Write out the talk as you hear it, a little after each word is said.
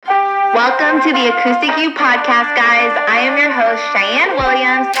Welcome to the Acoustic You podcast, guys. I am your host, Cheyenne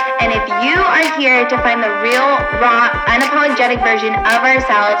Williams, and if you are here to find the real, raw, unapologetic version of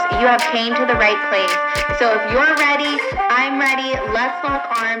ourselves, you have came to the right place. So if you're ready, I'm ready. Let's lock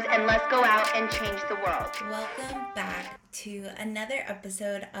arms and let's go out and change the world. Welcome back to another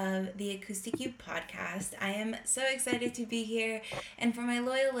episode of the Acoustic You podcast. I am so excited to be here, and for my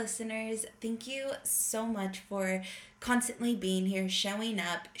loyal listeners, thank you so much for constantly being here, showing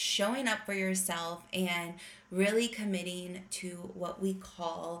up for yourself, and really committing to what we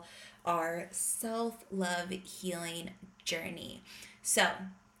call our self-love healing journey. So,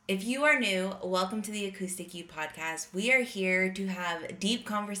 if you are new, welcome to the Acoustic You podcast. We are here to have deep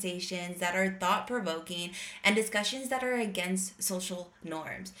conversations that are thought-provoking and discussions that are against social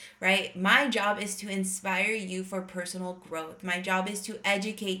norms, right? My job is to inspire you for personal growth. My job is to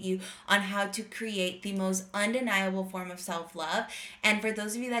educate you on how to create the most undeniable form of self-love. And for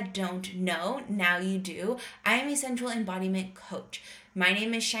those of you that don't know, now you do, I am a sensual embodiment coach. My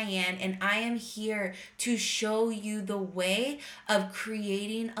name is Cheyenne, and I am here to show you the way of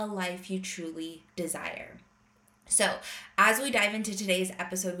creating a life you truly desire. So, as we dive into today's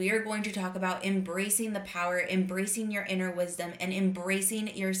episode, we are going to talk about embracing the power, embracing your inner wisdom, and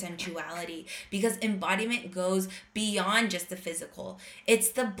embracing your sensuality, because embodiment goes beyond just the physical. It's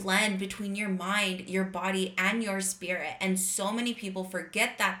the blend between your mind, your body, and your spirit. And so many people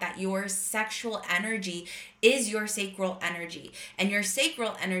forget that your sexual energy is your sacral energy, and your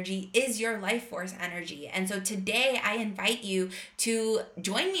sacral energy is your life force energy. And so today I invite you to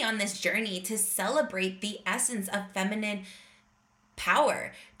join me on this journey to celebrate the essence of feminine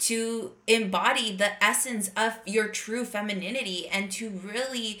power, to embody the essence of your true femininity, and to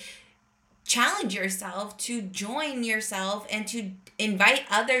really challenge yourself, to join yourself, and to invite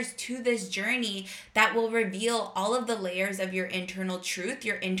others to this journey that will reveal all of the layers of your internal truth,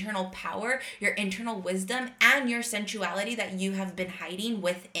 your internal power, your internal wisdom, and your sensuality that you have been hiding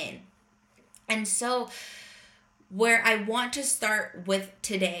within. And so, where I want to start with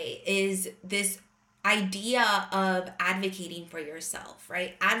today is this idea of advocating for yourself,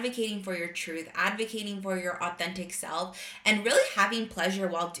 right? Advocating for your truth, advocating for your authentic self, and really having pleasure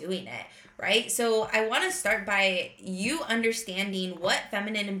while doing it, right? So I want to start by you understanding what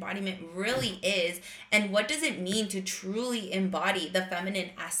feminine embodiment really is, and what does it mean to truly embody the feminine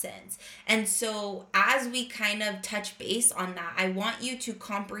essence. And so as we kind of touch base on that, I want you to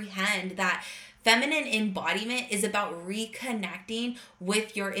comprehend that feminine embodiment is about reconnecting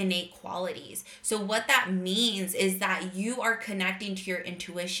with your innate qualities. So what that means is that you are connecting to your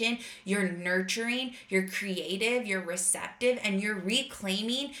intuition, you're nurturing, you're creative, you're receptive, and you're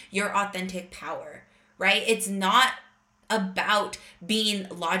reclaiming your authentic power, right? It's not about being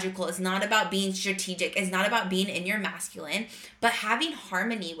logical. It's not about being strategic. It's not about being in your masculine, but having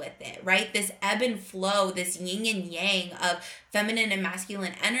harmony with it, right? This ebb and flow, this yin and yang of feminine and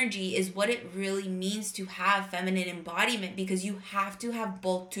masculine energy is what it really means to have feminine embodiment, because you have to have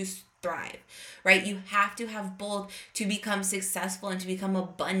both to thrive, right? You have to have both to become successful and to become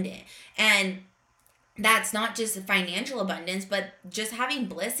abundant. And that's not just financial abundance, but just having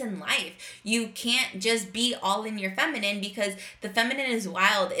bliss in life. You can't just be all in your feminine, because the feminine is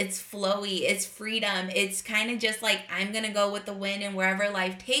wild. It's flowy. It's freedom. It's kind of just like, I'm going to go with the wind and wherever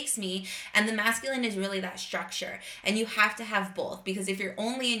life takes me. And the masculine is really that structure. And you have to have both, because if you're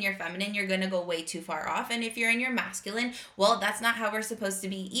only in your feminine, you're going to go way too far off. And if you're in your masculine, well, that's not how we're supposed to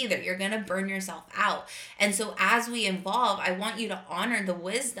be either. You're going to burn yourself out. And so as we evolve, I want you to honor the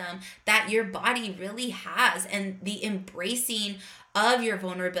wisdom that your body really has, and the embracing of your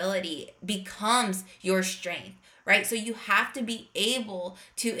vulnerability becomes your strength, right? So you have to be able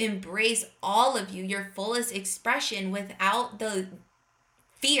to embrace all of you, your fullest expression, without the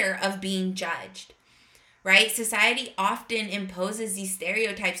fear of being judged, right? Society often imposes these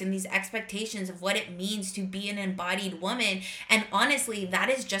stereotypes and these expectations of what it means to be an embodied woman. And honestly, that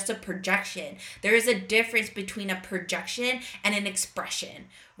is just a projection. There is a difference between a projection and an expression,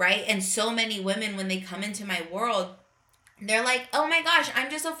 right? And so many women, when they come into my world, they're like, oh my gosh, I'm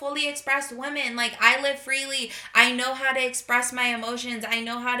just a fully expressed woman. Like, I live freely. I know how to express my emotions. I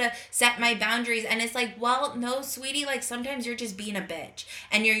know how to set my boundaries. And it's like, well, no, sweetie, like sometimes you're just being a bitch.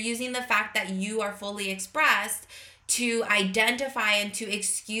 And you're using the fact that you are fully expressed to identify and to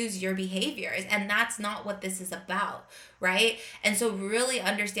excuse your behaviors. And that's not what this is about, right? And so really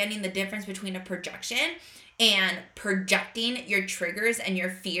understanding the difference between a projection and projecting your triggers and your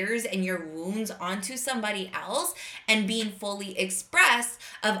fears and your wounds onto somebody else, and being fully expressed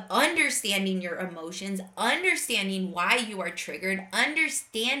of understanding your emotions, understanding why you are triggered,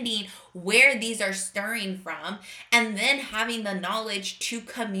 understanding where these are stirring from, and then having the knowledge to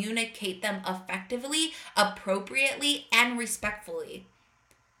communicate them effectively, appropriately, and respectfully.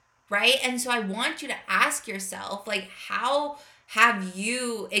 Right? And so I want you to ask yourself, like, how have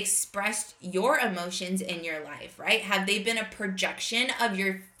you expressed your emotions in your life, right? Have they been a projection of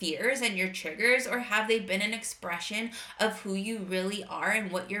your fears and your triggers, or have they been an expression of who you really are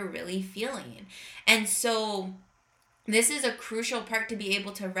and what you're really feeling? And so this is a crucial part to be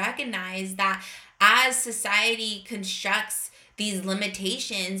able to recognize that as society constructs these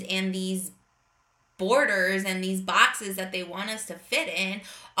limitations and these borders and these boxes that they want us to fit in,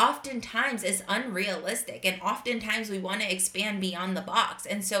 oftentimes it's unrealistic, and oftentimes we want to expand beyond the box.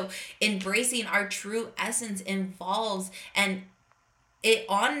 And so embracing our true essence involves, and it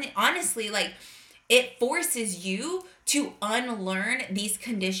honestly, like, it forces you to unlearn these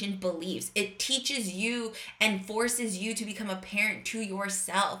conditioned beliefs. It teaches you and forces you to become a parent to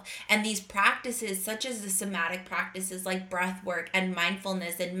yourself. And these practices, such as the somatic practices like breath work and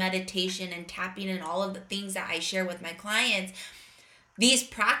mindfulness and meditation and tapping and all of the things that I share with my clients, these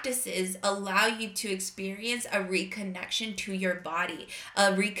practices allow you to experience a reconnection to your body,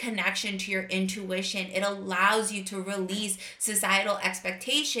 a reconnection to your intuition. It allows you to release societal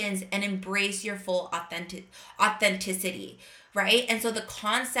expectations and embrace your full authenticity, right? And so the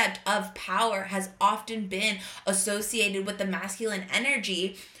concept of power has often been associated with the masculine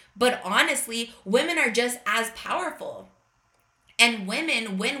energy, but honestly, women are just as powerful. And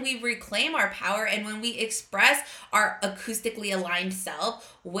women, when we reclaim our power and when we express our acoustically aligned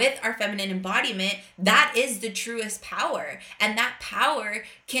self with our feminine embodiment, that is the truest power. And that power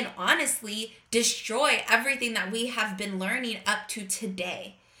can honestly destroy everything that we have been learning up to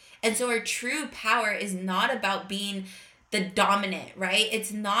today. And so our true power is not about being the dominant, right?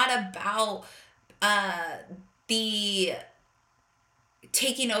 It's not about the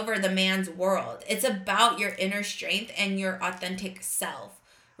taking over the man's world. It's about your inner strength and your authentic self,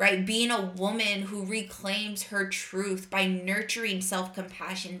 right? Being a woman who reclaims her truth by nurturing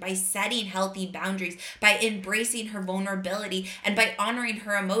self-compassion, by setting healthy boundaries, by embracing her vulnerability, and by honoring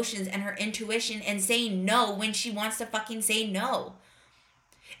her emotions and her intuition and saying no when she wants to fucking say no.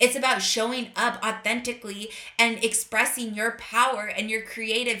 It's about showing up authentically and expressing your power and your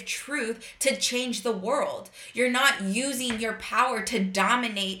creative truth to change the world. You're not using your power to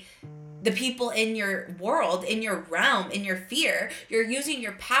dominate the people in your world, in your realm, in your fear. You're using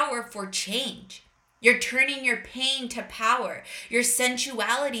your power for change. You're turning your pain to power. Your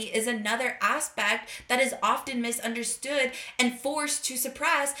sensuality is another aspect that is often misunderstood and forced to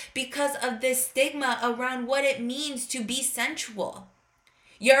suppress because of this stigma around what it means to be sensual.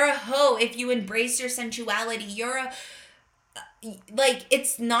 You're a hoe if you embrace your sensuality.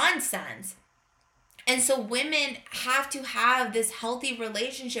 It's nonsense. And so women have to have this healthy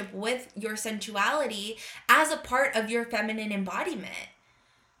relationship with your sensuality as a part of your feminine embodiment,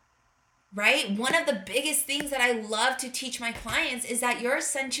 right? One of the biggest things that I love to teach my clients is that your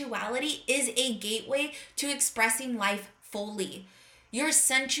sensuality is a gateway to expressing life fully. Your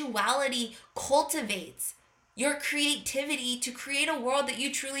sensuality cultivates your creativity to create a world that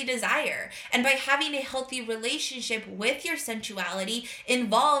you truly desire. And by having a healthy relationship with your sensuality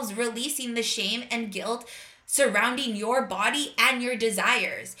involves releasing the shame and guilt surrounding your body and your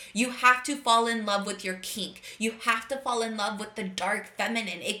desires. You have to fall in love with your kink. You have to fall in love with the dark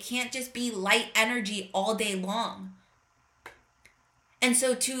feminine. It can't just be light energy all day long. And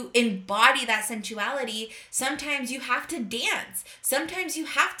so to embody that sensuality, sometimes you have to dance. Sometimes you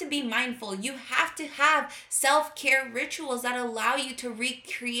have to be mindful. You have to have self-care rituals that allow you to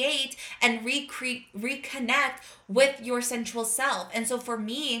recreate and reconnect with your sensual self. And so for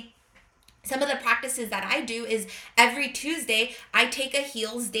me, some of the practices that I do is every Tuesday, I take a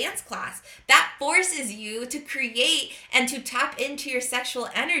heels dance class. That forces you to create and to tap into your sexual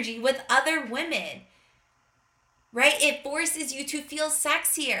energy with other women. Right? It forces you to feel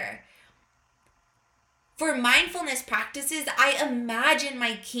sexier. For mindfulness practices, I imagine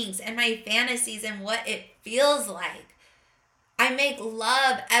my kinks and my fantasies and what it feels like. I make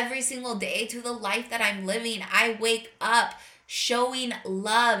love every single day to the life that I'm living. I wake up showing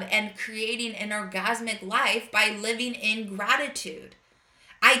love and creating an orgasmic life by living in gratitude.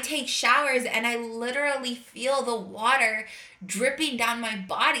 I take showers and I literally feel the water dripping down my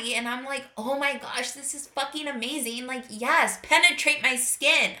body and I'm like, oh my gosh, this is fucking amazing. Like, yes, penetrate my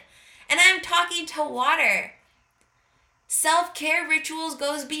skin. And I'm talking to water. Self-care rituals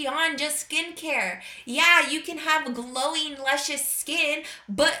goes beyond just skincare. Yeah, you can have glowing, luscious skin,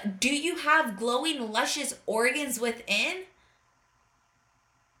 but do you have glowing, luscious organs within?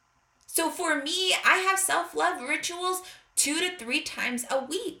 So for me, I have self-love rituals 2 to 3 times a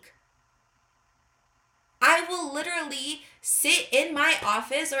week. I will literally sit in my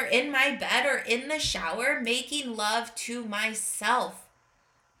office or in my bed or in the shower making love to myself.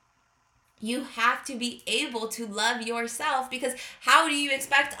 You have to be able to love yourself, because how do you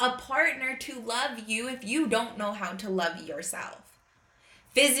expect a partner to love you if you don't know how to love yourself?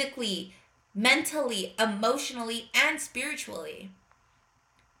 Physically, mentally, emotionally, and spiritually.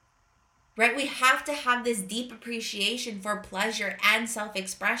 Right? We have to have this deep appreciation for pleasure and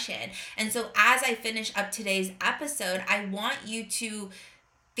self-expression. And so as I finish up today's episode, I want you to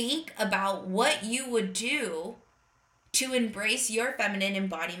think about what you would do to embrace your feminine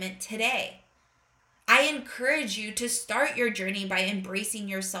embodiment today. I encourage you to start your journey by embracing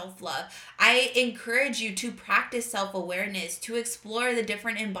your self-love. I encourage you to practice self-awareness, to explore the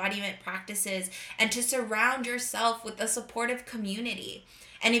different embodiment practices, and to surround yourself with a supportive community.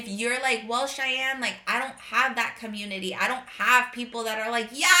 And if you're like, well, Cheyenne, like, I don't have that community. I don't have people that are like,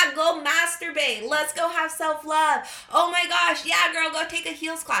 yeah, go masturbate. Let's go have self-love. Oh my gosh, yeah, girl, go take a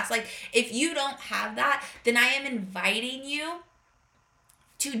heels class. Like, if you don't have that, then I am inviting you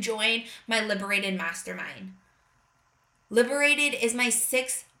to join my Liberated Mastermind. Liberated is my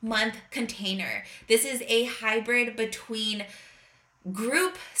 6-month container. This is a hybrid between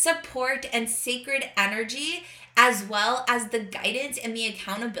group support and sacred energy, as well as the guidance and the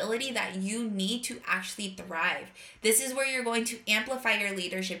accountability that you need to actually thrive. This is where you're going to amplify your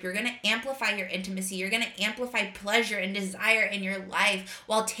leadership. You're going to amplify your intimacy. You're going to amplify pleasure and desire in your life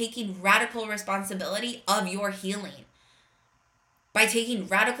while taking radical responsibility of your healing. By taking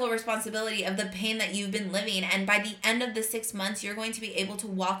radical responsibility of the pain that you've been living. And by the end of the 6 months, you're going to be able to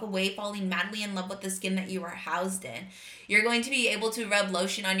walk away falling madly in love with the skin that you are housed in. You're going to be able to rub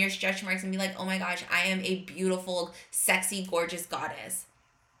lotion on your stretch marks and be like, oh my gosh, I am a beautiful, sexy, gorgeous goddess.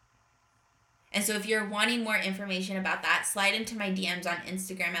 And so if you're wanting more information about that, slide into my DMs on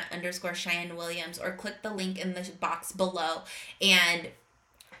Instagram at _Cheyenne Williams, or click the link in the box below. And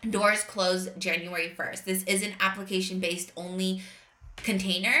doors close January 1st. This is an application-based only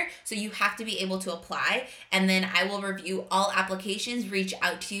container, so you have to be able to apply, and then I will review all applications, reach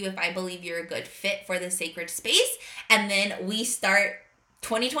out to you if I believe you're a good fit for the sacred space, and then we start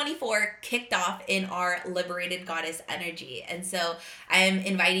 2024 kicked off in our liberated goddess energy. And so I am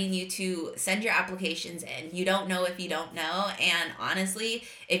inviting you to send your applications in. You don't know if you don't know, and honestly,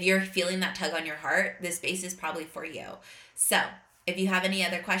 if you're feeling that tug on your heart, this space is probably for you. So if you have any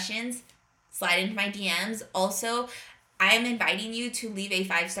other questions, slide into my DMs. Also, I am inviting you to leave a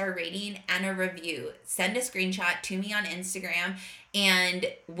 5-star rating and a review. Send a screenshot to me on Instagram, and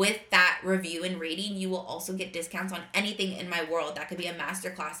with that review and rating, you will also get discounts on anything in my world. That could be a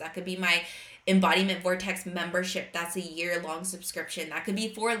masterclass. That could be my Embodiment Vortex membership. That's a year-long subscription. That could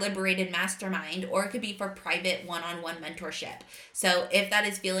be for Liberated Mastermind, or it could be for private one-on-one mentorship. So if that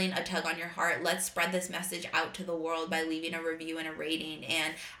is feeling a tug on your heart, let's spread this message out to the world by leaving a review and a rating,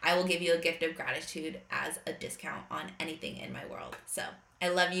 and I will give you a gift of gratitude as a discount on anything in my world. So I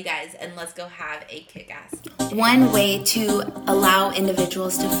love you guys, and let's go have a kick-ass. One way to allow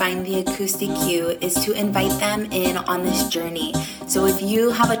individuals to find the Acoustic You is to invite them in on this journey. So if you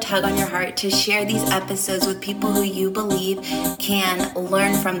have a tug on your heart to share these episodes with people who you believe can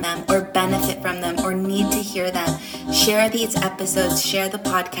learn from them or benefit from them or need to hear them, share these episodes, share the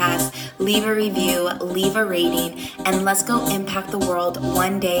podcast, leave a review, leave a rating, and let's go impact the world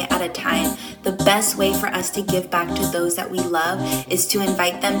one day at a time. The best way for us to give back to those that we love is to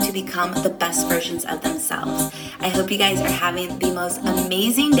invite them to become the best versions of themselves. I hope you guys are having the most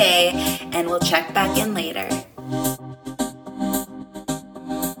amazing day, and we'll check back in later.